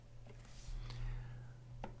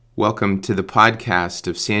Welcome to the podcast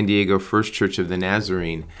of San Diego First Church of the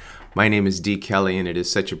Nazarene. My name is Dee Kelly, and it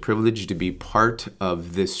is such a privilege to be part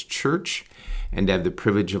of this church and have the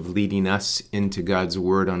privilege of leading us into God's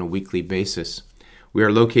Word on a weekly basis. We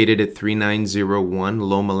are located at 3901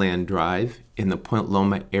 Loma Land Drive in the Point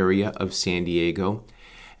Loma area of San Diego,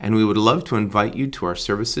 and we would love to invite you to our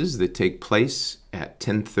services that take place at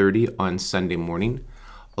 10:30 on Sunday morning,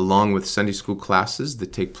 along with Sunday school classes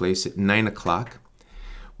that take place at 9 o'clock.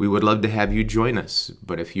 We would love to have you join us,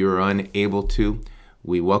 but if you're unable to,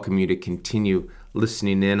 we welcome you to continue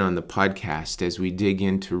listening in on the podcast as we dig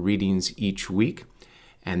into readings each week.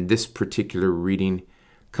 And this particular reading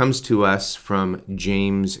comes to us from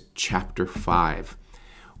James chapter 5.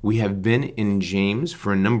 We have been in James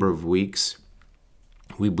for a number of weeks.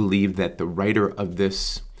 We believe that the writer of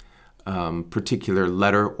this particular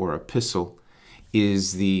letter or epistle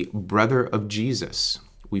is the brother of Jesus.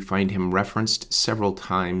 We find him referenced several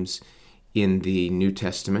times in the New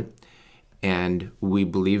Testament, and we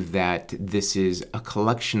believe that this is a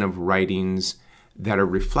collection of writings that are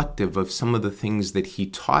reflective of some of the things that he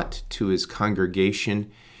taught to his congregation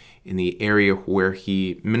in the area where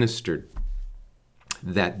he ministered,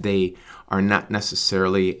 that they are not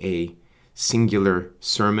necessarily a singular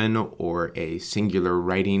sermon or a singular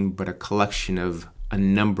writing, but a collection of a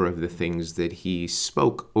number of the things that he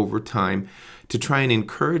spoke over time to try and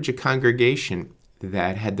encourage a congregation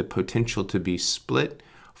that had the potential to be split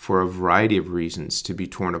for a variety of reasons, to be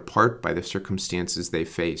torn apart by the circumstances they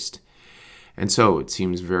faced. And so it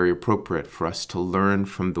seems very appropriate for us to learn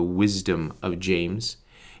from the wisdom of James.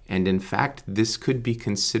 And in fact, this could be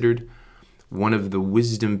considered one of the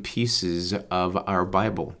wisdom pieces of our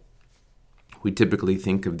Bible. We typically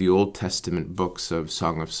think of the Old Testament books of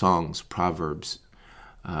Song of Songs, Proverbs,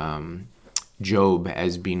 Job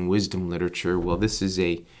as being wisdom literature. Well, this is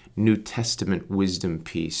a New Testament wisdom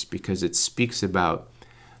piece because it speaks about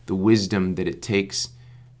the wisdom that it takes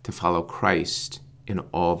to follow Christ in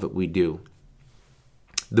all that we do.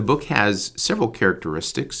 The book has several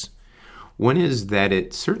characteristics. One is that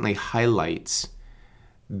it certainly highlights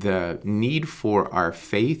the need for our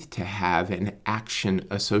faith to have an action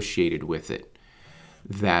associated with it,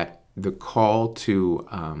 that the call to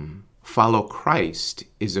follow Christ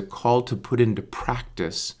is a call to put into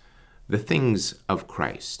practice the things of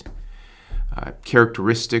Christ.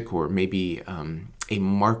 Characteristic or maybe a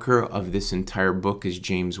marker of this entire book is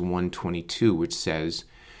James 1:22, which says,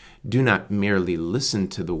 "Do not merely listen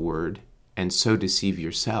to the word and so deceive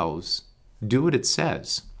yourselves. Do what it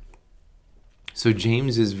says." So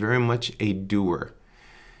James is very much a doer.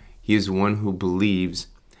 He is one who believes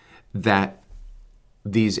that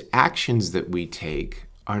these actions that we take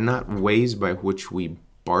are not ways by which we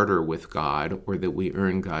barter with God or that we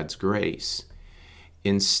earn God's grace.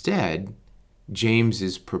 Instead, James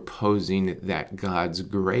is proposing that God's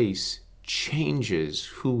grace changes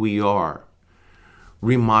who we are,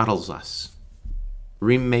 remodels us,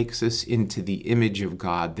 remakes us into the image of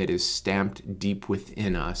God that is stamped deep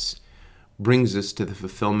within us, brings us to the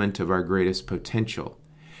fulfillment of our greatest potential.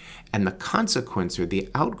 And the consequence or the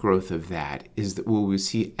outgrowth of that is that we will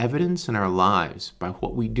see evidence in our lives by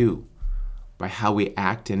what we do, by how we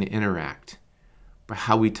act and interact, by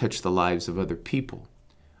how we touch the lives of other people,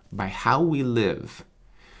 by how we live.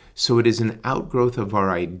 So it is an outgrowth of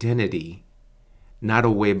our identity, not a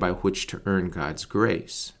way by which to earn God's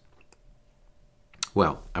grace.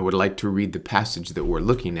 Well, I would like to read the passage that we're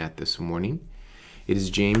looking at this morning. It is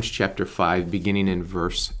James chapter 5, beginning in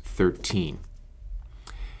verse 13.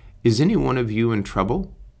 Is any one of you in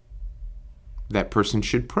trouble? That person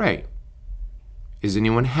should pray. Is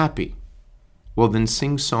anyone happy? Well, then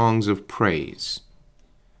sing songs of praise.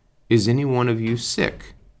 Is any one of you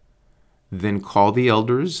sick? Then call the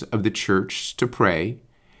elders of the church to pray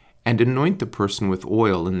and anoint the person with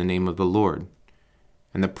oil in the name of the Lord.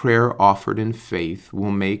 And the prayer offered in faith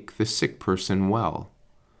will make the sick person well.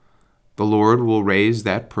 The Lord will raise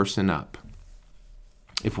that person up.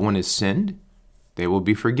 If one has sinned, they will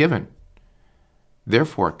be forgiven.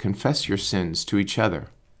 Therefore, confess your sins to each other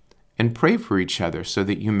and pray for each other so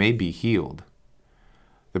that you may be healed.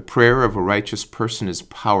 The prayer of a righteous person is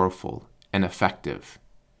powerful and effective.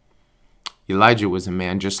 Elijah was a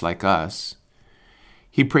man just like us.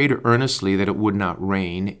 He prayed earnestly that it would not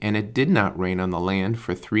rain, and it did not rain on the land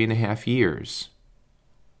for 3.5 years.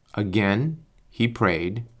 Again, he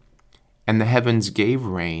prayed, and the heavens gave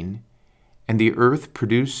rain, and the earth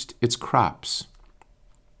produced its crops.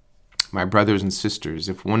 My brothers and sisters,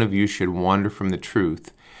 if one of you should wander from the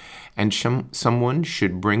truth, and someone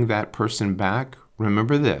should bring that person back,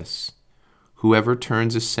 remember this: whoever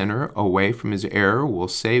turns a sinner away from his error will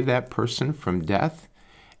save that person from death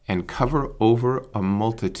and cover over a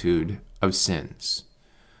multitude of sins.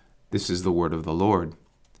 This is the word of the Lord.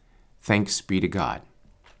 Thanks be to God.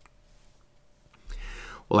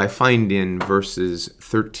 Well, I find in verses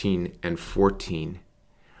 13 and 14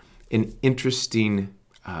 an interesting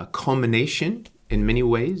culmination in many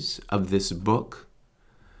ways of this book,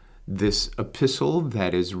 this epistle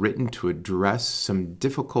that is written to address some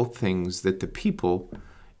difficult things that the people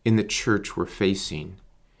in the church were facing.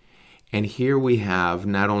 And here we have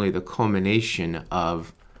not only the culmination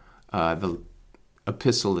of the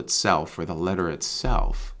epistle itself or the letter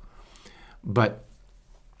itself, but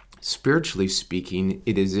spiritually speaking,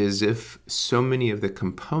 it is as if so many of the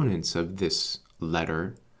components of this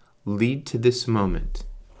letter lead to this moment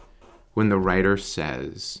when the writer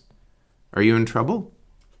says, "Are you in trouble?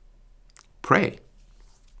 Pray.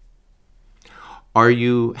 Are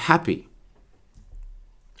you happy?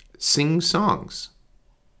 Sing songs.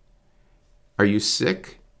 Are you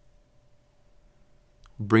sick?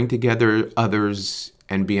 Bring together others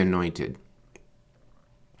and be anointed."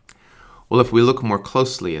 Well, if we look more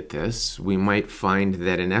closely at this, we might find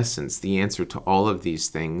that in essence, the answer to all of these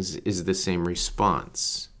things is the same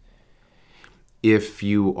response. If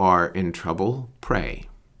you are in trouble, pray.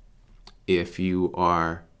 If you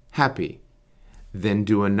are happy, then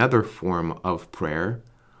do another form of prayer,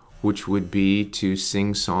 which would be to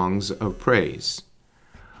sing songs of praise.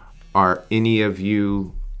 Are any of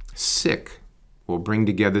you sick? Well, bring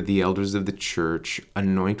together the elders of the church,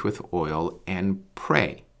 anoint with oil, and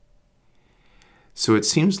pray. So it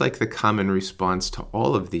seems like the common response to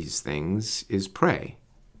all of these things is pray,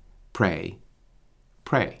 pray,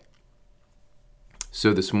 pray.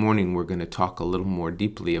 So this morning we're going to talk a little more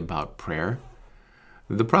deeply about prayer,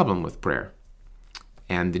 the problem with prayer,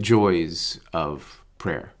 and the joys of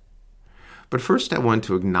prayer. But first I want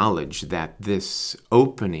to acknowledge that this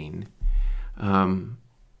opening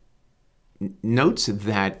notes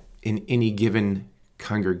that in any given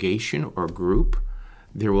congregation or group,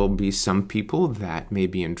 there will be some people that may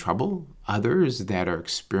be in trouble, others that are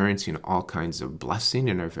experiencing all kinds of blessing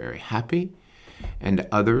and are very happy, and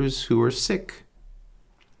others who are sick.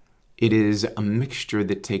 It is a mixture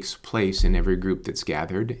that takes place in every group that's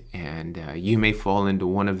gathered, and you may fall into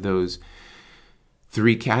one of those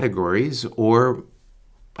three categories or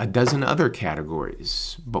a dozen other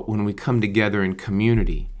categories. But when we come together in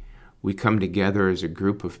community, we come together as a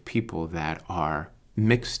group of people that are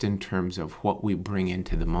mixed in terms of what we bring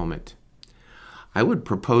into the moment. I would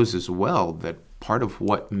propose as well that part of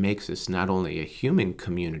what makes us not only a human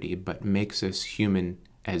community, but makes us human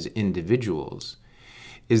as individuals,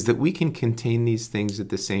 is that we can contain these things at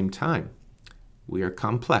the same time. We are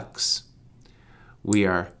complex. We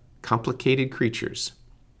are complicated creatures.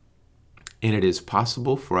 And it is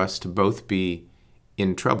possible for us to both be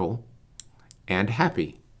in trouble and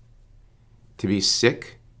happy, to be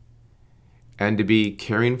sick and to be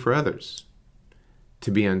caring for others,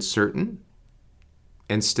 to be uncertain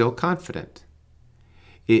and still confident.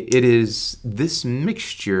 It is this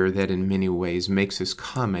mixture that in many ways makes us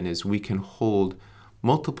common, as we can hold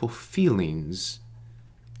multiple feelings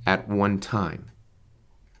at one time.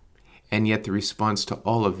 And yet the response to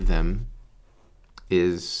all of them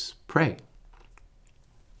is pray.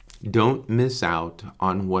 Don't miss out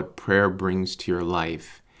on what prayer brings to your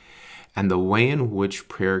life and the way in which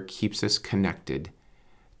prayer keeps us connected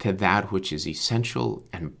to that which is essential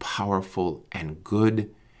and powerful and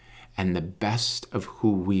good and the best of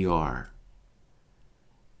who we are.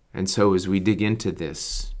 And so as we dig into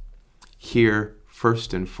this, hear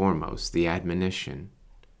first and foremost the admonition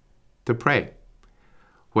to pray,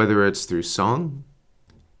 whether it's through song,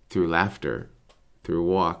 through laughter, through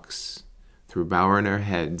walks, through bowing our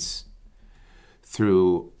heads,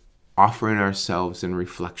 through offering ourselves in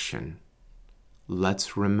reflection.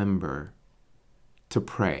 Let's remember to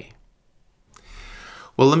pray.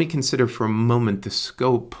 Well, let me consider for a moment the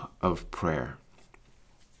scope of prayer.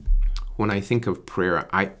 When I think of prayer,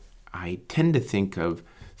 I tend to think of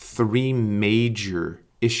three major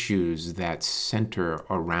issues that center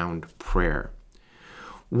around prayer.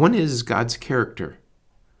 One is God's character.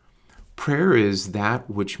 Prayer is that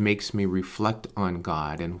which makes me reflect on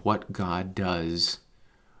God and what God does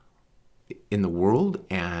in the world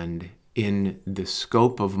and in the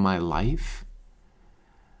scope of my life.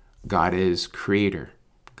 God as creator,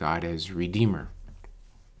 God as redeemer,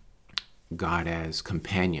 God as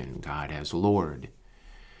companion, God as Lord.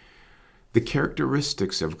 The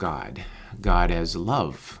characteristics of God: God as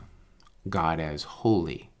love, God as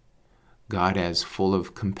holy, God as full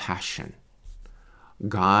of compassion,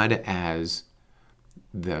 God as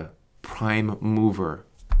the prime mover,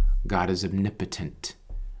 God as omnipotent,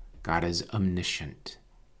 God as omniscient.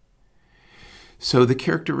 So the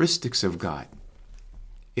characteristics of God.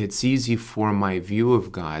 It's easy for my view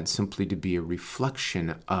of God simply to be a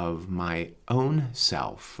reflection of my own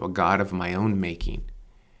self, a God of my own making.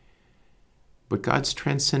 But God's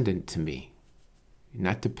transcendent to me,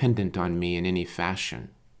 not dependent on me in any fashion.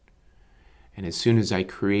 And as soon as I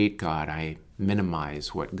create God, I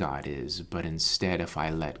minimize what God is. But instead, if I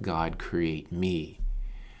let God create me,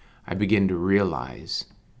 I begin to realize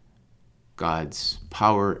God's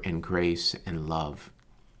power and grace and love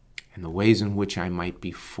and the ways in which I might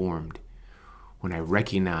be formed when I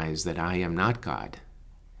recognize that I am not God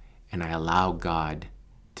and I allow God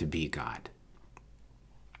to be God.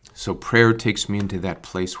 So prayer takes me into that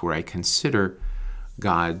place where I consider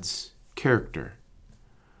God's character.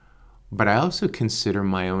 But I also consider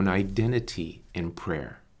my own identity in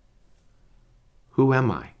prayer. Who am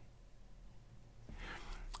I?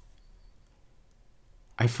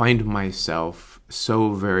 I find myself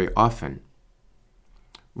so very often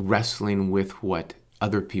wrestling with what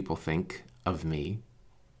other people think of me,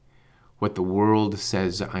 what the world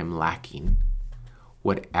says I'm lacking,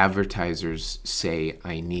 what advertisers say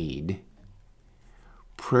I need.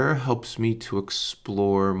 Prayer helps me to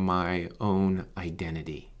explore my own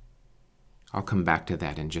identity. I'll come back to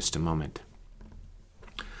that in just a moment.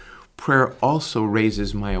 Prayer also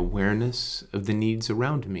raises my awareness of the needs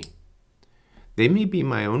around me. They may be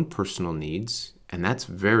my own personal needs, and that's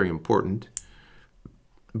very important,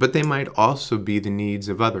 but they might also be the needs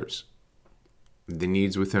of others, the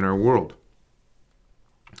needs within our world,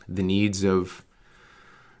 the needs of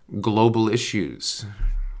global issues.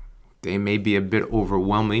 They may be a bit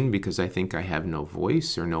overwhelming because I think I have no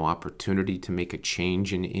voice or no opportunity to make a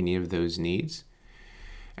change in any of those needs.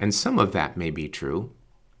 And some of that may be true.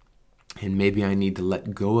 And maybe I need to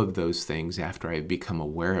let go of those things after I've become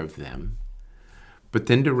aware of them. But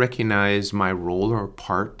then to recognize my role or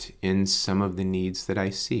part in some of the needs that I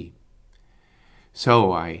see.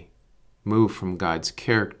 So I move from God's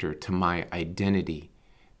character to my identity,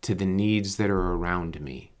 to the needs that are around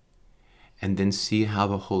me. And then see how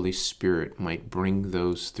the Holy Spirit might bring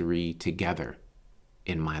those three together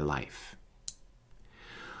in my life.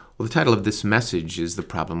 Well, the title of this message is The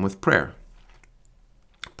Problem with Prayer.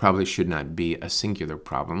 Probably should not be a singular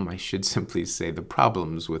problem. I should simply say the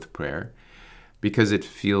problems with prayer, because it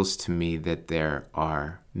feels to me that there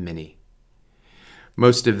are many.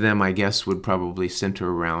 Most of them, I guess, would probably center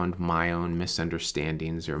around my own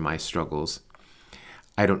misunderstandings or my struggles.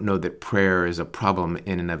 I don't know that prayer is a problem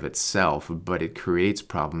in and of itself, but it creates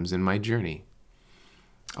problems in my journey.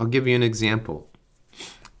 I'll give you an example.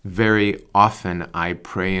 Very often I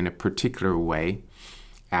pray in a particular way,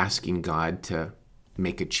 asking God to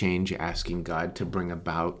make a change, asking God to bring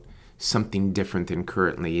about something different than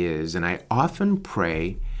currently is. And I often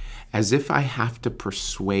pray as if I have to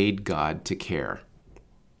persuade God to care.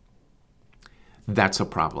 That's a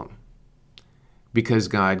problem. Because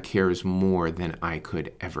God cares more than I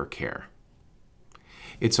could ever care.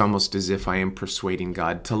 It's almost as if I am persuading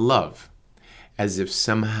God to love, as if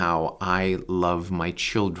somehow I love my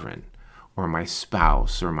children, or my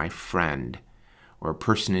spouse, or my friend, or a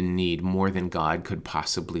person in need more than God could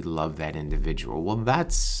possibly love that individual. Well,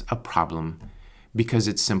 that's a problem because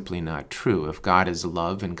it's simply not true. If God is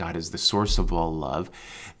love and God is the source of all love,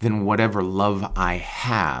 then whatever love I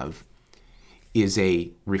have is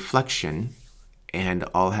a reflection, and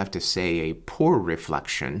I'll have to say a poor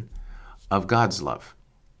reflection, of God's love.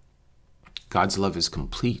 God's love is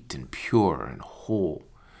complete and pure and whole.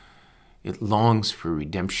 It longs for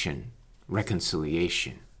redemption,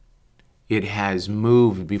 reconciliation. It has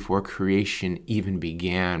moved before creation even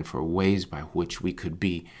began for ways by which we could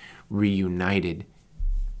be reunited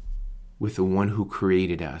with the one who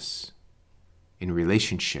created us in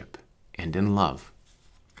relationship and in love.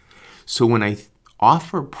 So when I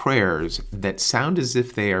offer prayers that sound as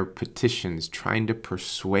if they are petitions trying to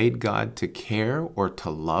persuade God to care or to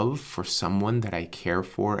love for someone that I care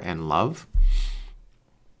for and love,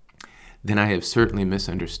 then I have certainly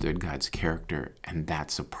misunderstood God's character, and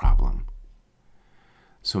that's a problem.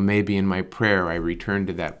 So maybe in my prayer I return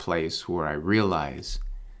to that place where I realize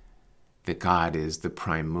that God is the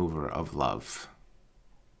prime mover of love,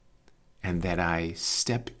 and that I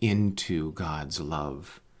step into God's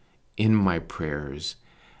love in my prayers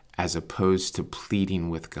as opposed to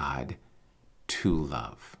pleading with God to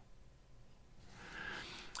love.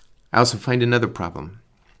 I also find another problem,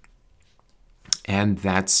 and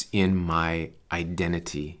that's in my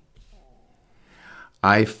identity.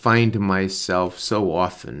 I find myself so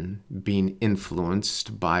often being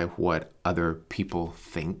influenced by what other people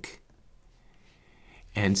think,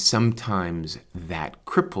 and sometimes that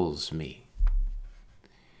cripples me.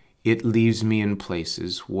 It leaves me in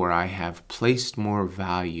places where I have placed more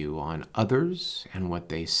value on others and what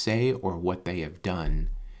they say or what they have done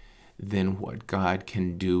than what God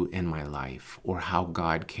can do in my life or how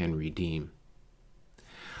God can redeem.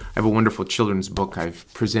 I have a wonderful children's book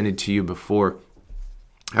I've presented to you before.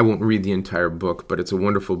 I won't read the entire book, but it's a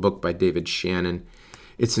wonderful book by David Shannon.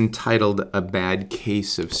 It's entitled A Bad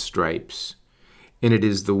Case of Stripes, and it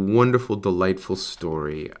is the wonderful, delightful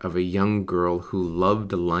story of a young girl who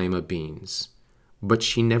loved lima beans, but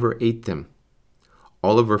she never ate them.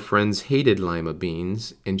 All of her friends hated lima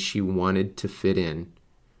beans, and she wanted to fit in.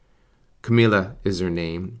 Camila is her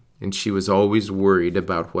name, and she was always worried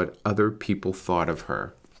about what other people thought of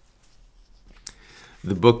her.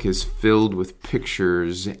 The book is filled with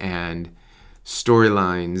pictures and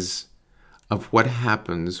storylines of what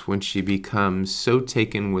happens when she becomes so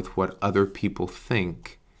taken with what other people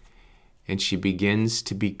think, and she begins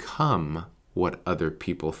to become what other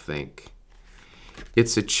people think.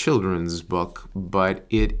 It's a children's book, but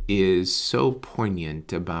it is so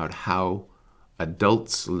poignant about how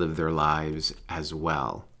adults live their lives as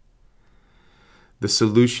well. The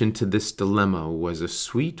solution to this dilemma was a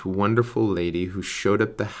sweet, wonderful lady who showed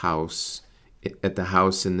up at the house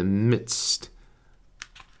in the midst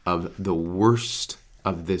of the worst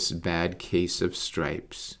of this bad case of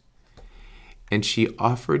stripes. And she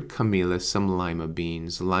offered Camila some lima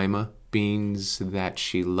beans that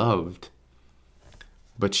she loved,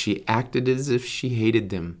 but she acted as if she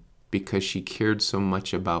hated them because she cared so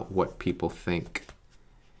much about what people think.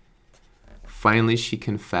 Finally, she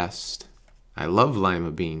confessed, "I love lima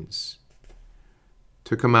beans,"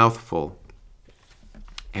 took a mouthful,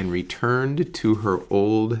 and returned to her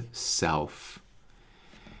old self.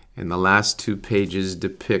 And the last 2 pages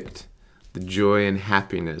depict the joy and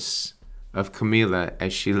happiness of Camila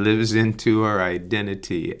as she lives into her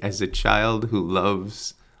identity as a child who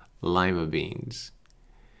loves lima beans.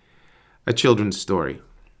 A children's story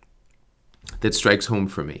that strikes home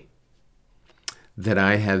for me, that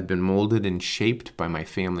I have been molded and shaped by my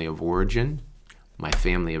family of origin, my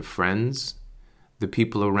family of friends, the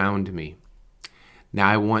people around me. Now,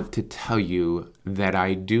 I want to tell you that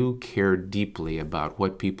I do care deeply about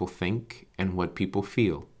what people think and what people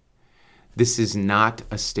feel. This is not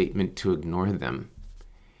a statement to ignore them.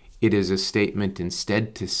 It is a statement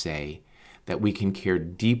instead to say that we can care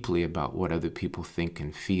deeply about what other people think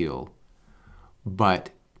and feel,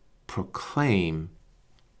 but proclaim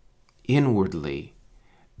inwardly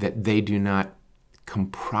that they do not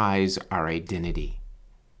comprise our identity.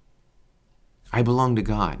 I belong to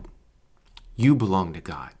God. You belong to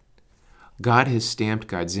God. God has stamped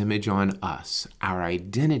God's image on us. Our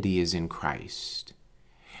identity is in Christ.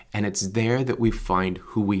 And it's there that we find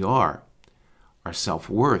who we are, our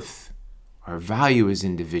self-worth, our value as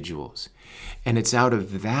individuals. And it's out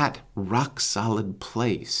of that rock-solid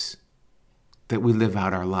place that we live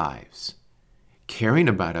out our lives, caring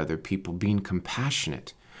about other people, being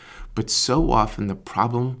compassionate. But so often the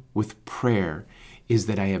problem with prayer is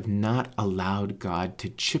that I have not allowed God to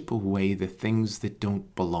chip away the things that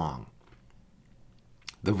don't belong.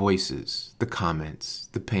 The voices, the comments,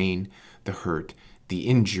 the pain, the hurt, the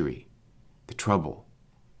injury, the trouble.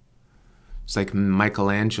 It's like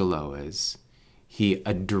Michelangelo as he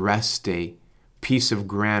addressed a piece of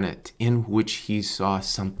granite in which he saw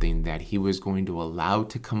something that he was going to allow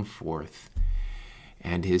to come forth.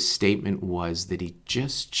 And his statement was that he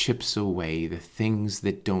just chips away the things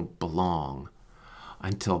that don't belong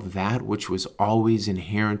until that which was always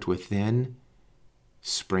inherent within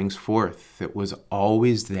springs forth. That was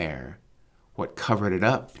always there. What covered it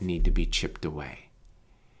up need to be chipped away.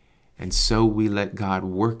 And so we let God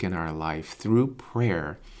work in our life through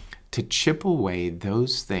prayer to chip away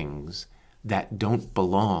those things that don't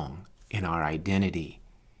belong in our identity,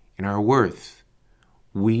 in our worth.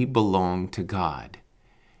 We belong to God.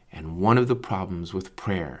 And one of the problems with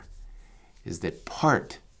prayer is that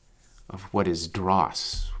part of what is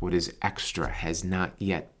dross, what is extra, has not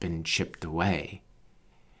yet been chipped away.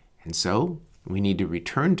 And so we need to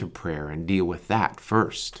return to prayer and deal with that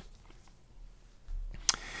first.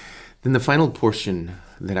 Then the final portion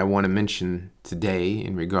that I want to mention today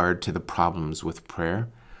in regard to the problems with prayer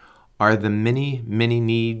are the many, many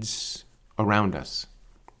needs around us.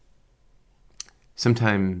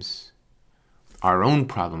 Sometimes our own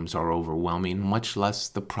problems are overwhelming, much less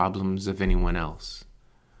the problems of anyone else.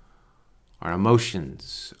 Our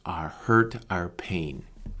emotions, our hurt, our pain.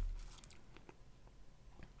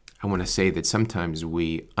 I want to say that sometimes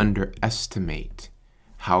we underestimate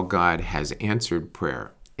how God has answered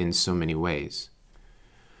prayer in so many ways.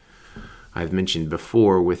 I've mentioned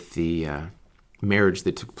before with the marriage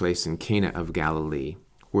that took place in Cana of Galilee,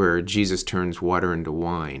 where Jesus turns water into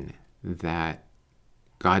wine, that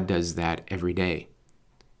God does that every day,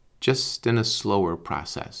 just in a slower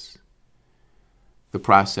process. The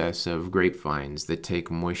process of grapevines that take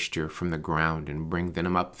moisture from the ground and bring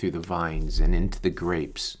them up through the vines and into the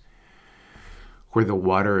grapes, where the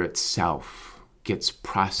water itself gets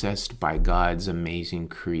processed by God's amazing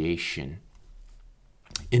creation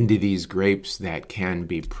into these grapes that can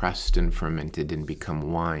be pressed and fermented and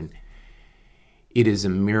become wine. It is a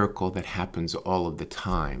miracle that happens all of the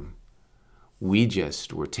time. We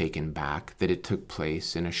just were taken back that it took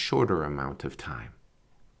place in a shorter amount of time.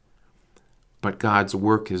 But God's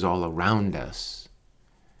work is all around us,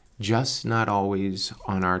 just not always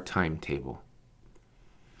on our timetable.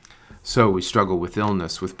 So we struggle with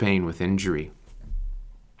illness, with pain, with injury.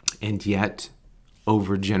 And yet,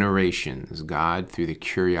 over generations, God, through the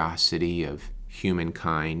curiosity of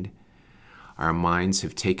humankind, our minds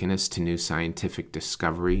have taken us to new scientific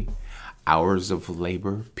discovery, hours of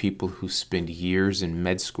labor, people who spend years in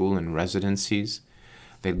med school and residencies,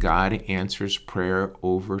 that God answers prayer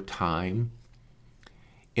over time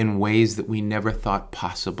in ways that we never thought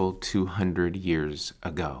possible 200 years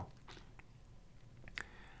ago.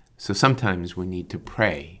 So sometimes we need to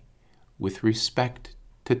pray with respect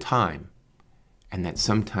to time, and that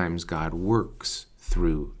sometimes God works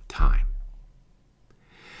through time.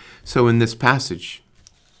 So in this passage,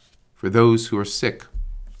 for those who are sick,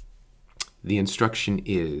 the instruction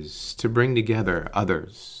is to bring together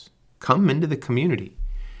others. Come into the community.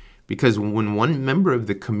 Because when one member of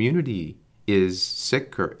the community is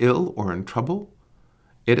sick or ill or in trouble,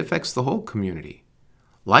 it affects the whole community.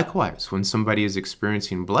 Likewise, when somebody is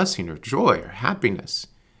experiencing blessing or joy or happiness,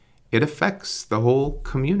 it affects the whole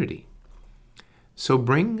community. So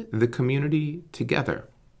bring the community together.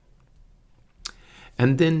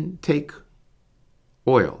 And then take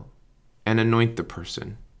oil and anoint the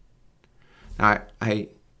person. Now, I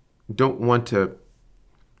don't want to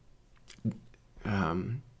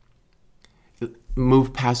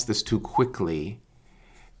move past this too quickly,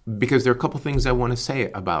 because there are a couple things I want to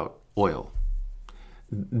say about oil.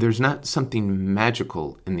 There's not something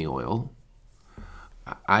magical in the oil.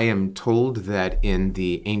 I am told that in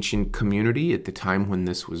the ancient community at the time when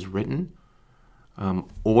this was written,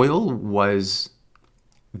 oil was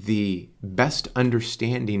the best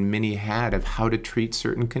understanding many had of how to treat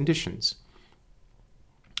certain conditions.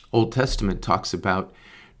 Old Testament talks about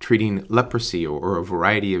treating leprosy or a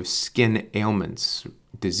variety of skin ailments,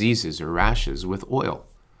 diseases, or rashes with oil.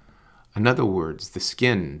 In other words, the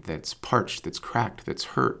skin that's parched, that's cracked, that's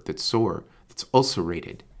hurt, that's sore, that's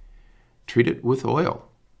ulcerated, treat it with oil.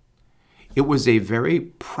 It was a very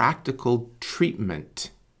practical treatment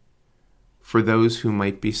for those who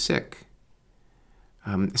might be sick.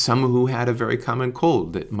 Some who had a very common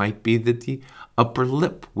cold, it might be that the upper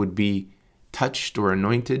lip would be touched or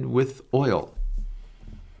anointed with oil.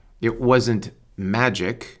 It wasn't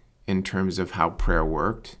magic in terms of how prayer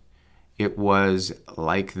worked. It was,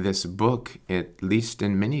 like this book, at least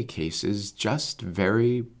in many cases, just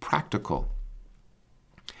very practical.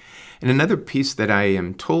 And another piece that I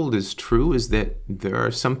am told is true is that there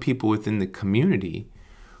are some people within the community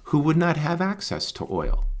who would not have access to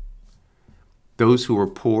oil. Those who are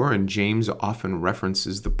poor, and James often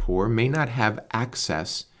references the poor, may not have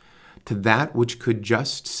access to that which could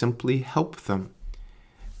just simply help them.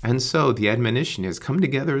 And so the admonition is, come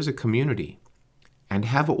together as a community and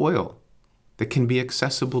have oil that can be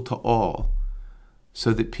accessible to all,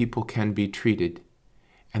 so that people can be treated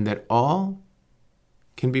and that all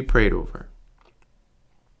can be prayed over.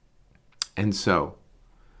 And so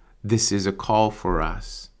this is a call for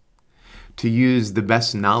us to use the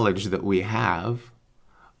best knowledge that we have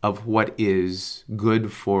of what is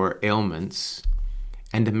good for ailments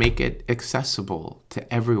and to make it accessible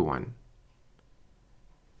to everyone.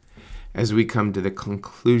 As we come to the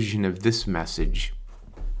conclusion of this message,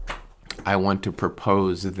 I want to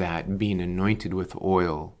propose that being anointed with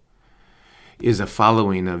oil is a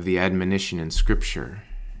following of the admonition in Scripture.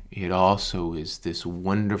 It also is this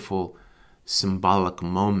wonderful symbolic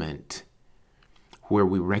moment where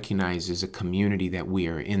we recognize as a community that we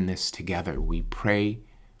are in this together. We pray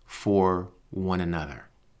for one another.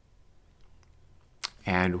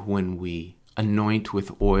 And when we anoint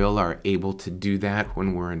with oil, are able to do that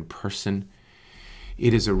when we're in person,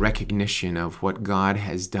 it is a recognition of what God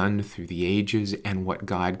has done through the ages and what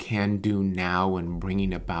God can do now in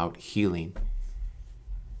bringing about healing.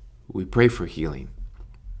 We pray for healing.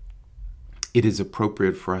 It is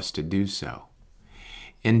appropriate for us to do so.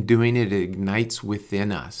 In doing it, it ignites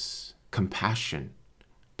within us compassion,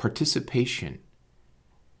 participation.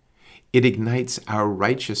 It ignites our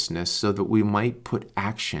righteousness so that we might put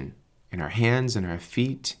action in our hands and our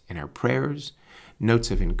feet, in our prayers,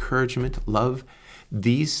 notes of encouragement, love.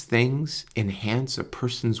 These things enhance a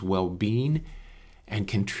person's well-being and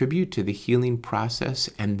contribute to the healing process,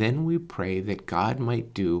 and then we pray that God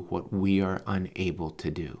might do what we are unable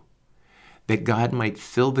to do, that God might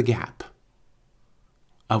fill the gap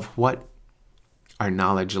of what our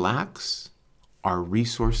knowledge lacks, our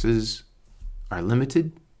resources are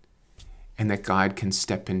limited, and that God can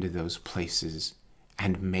step into those places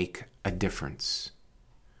and make a difference.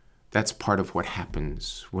 That's part of what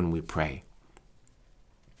happens when we pray.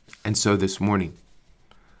 And so this morning,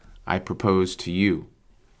 I propose to you,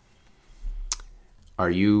 are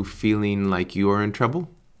you feeling like you are in trouble?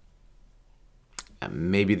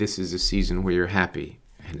 Maybe this is a season where you're happy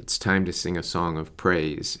and it's time to sing a song of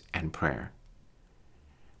praise and prayer.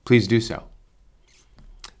 Please do so.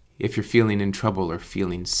 If you're feeling in trouble or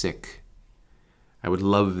feeling sick, I would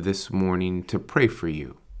love this morning to pray for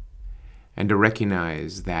you and to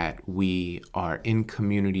recognize that we are in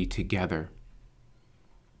community together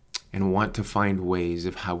and want to find ways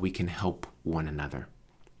of how we can help one another.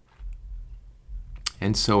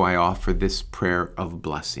 And so I offer this prayer of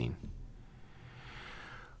blessing.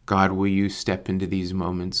 God, will you step into these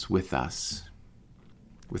moments with us,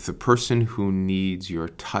 with the person who needs your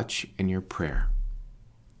touch and your prayer?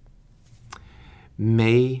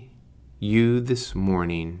 May you this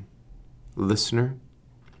morning, listener,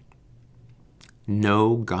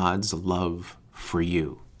 know God's love for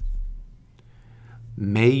you.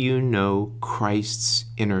 May you know Christ's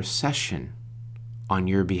intercession on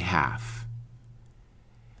your behalf.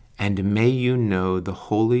 And may you know the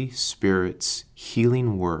Holy Spirit's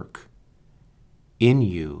healing work in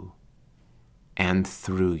you and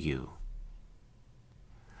through you.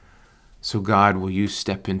 So God, will you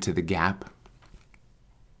step into the gap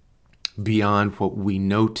beyond what we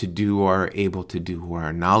know to do or are able to do, where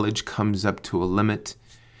our knowledge comes up to a limit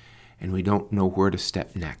and we don't know where to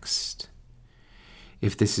step next.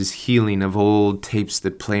 If this is healing of old tapes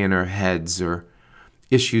that play in our heads or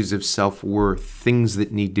issues of self-worth, things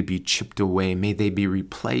that need to be chipped away, may they be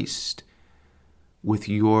replaced with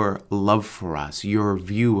your love for us, your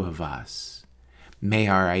view of us. May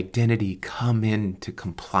our identity come into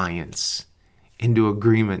compliance, into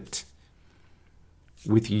agreement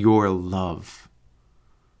with your love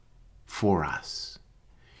for us.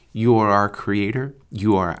 You are our creator.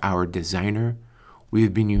 You are our designer. We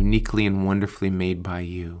have been uniquely and wonderfully made by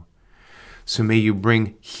you. So may you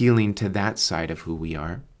bring healing to that side of who we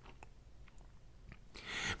are.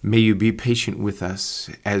 May you be patient with us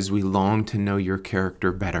as we long to know your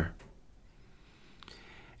character better.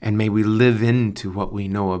 And may we live into what we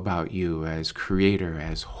know about you as creator,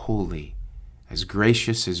 as holy, as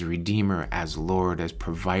gracious, as redeemer, as Lord, as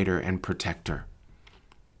provider and protector.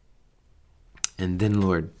 And then,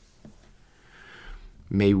 Lord,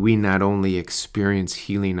 may we not only experience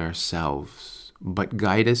healing ourselves, but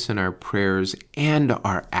guide us in our prayers and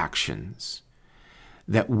our actions,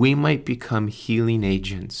 that we might become healing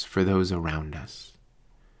agents for those around us.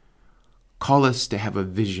 Call us to have a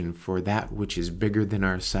vision for that which is bigger than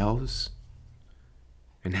ourselves,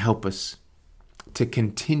 and help us to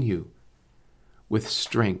continue with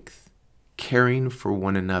strength, caring for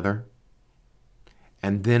one another.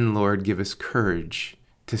 And then, Lord, give us courage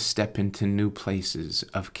to step into new places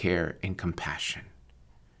of care and compassion.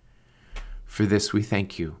 For this we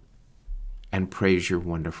thank you and praise your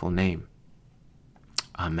wonderful name.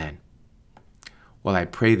 Amen. Well, I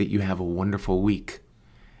pray that you have a wonderful week,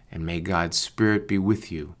 and may God's Spirit be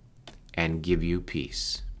with you and give you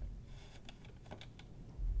peace.